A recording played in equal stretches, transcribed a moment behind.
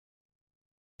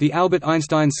The Albert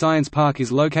Einstein Science Park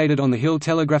is located on the hill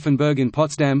Telegrafenberg in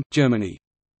Potsdam, Germany.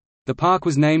 The park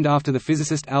was named after the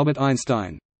physicist Albert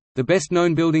Einstein. The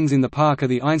best-known buildings in the park are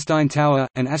the Einstein Tower,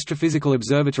 an astrophysical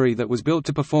observatory that was built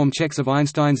to perform checks of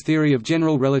Einstein's theory of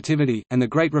general relativity, and the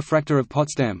Great Refractor of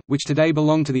Potsdam, which today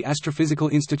belong to the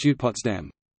Astrophysical Institute Potsdam.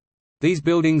 These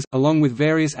buildings, along with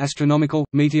various astronomical,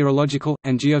 meteorological,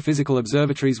 and geophysical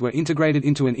observatories, were integrated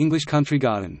into an English country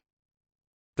garden.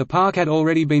 The park had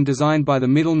already been designed by the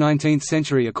middle 19th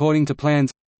century according to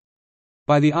plans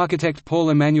by the architect Paul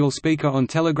Emanuel Spieker on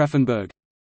Telegrafenberg.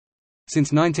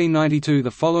 Since 1992 the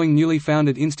following newly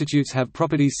founded institutes have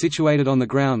properties situated on the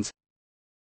grounds: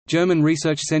 German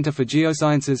Research Center for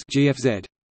Geosciences (GFZ),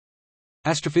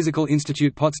 Astrophysical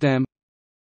Institute Potsdam,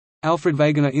 Alfred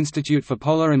Wegener Institute for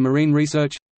Polar and Marine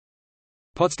Research,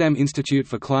 Potsdam Institute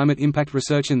for Climate Impact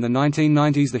Research. In the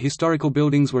 1990s the historical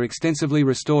buildings were extensively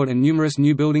restored and numerous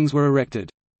new buildings were erected.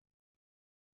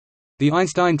 The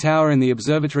Einstein Tower and the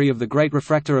Observatory of the Great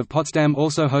Refractor of Potsdam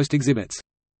also host exhibits.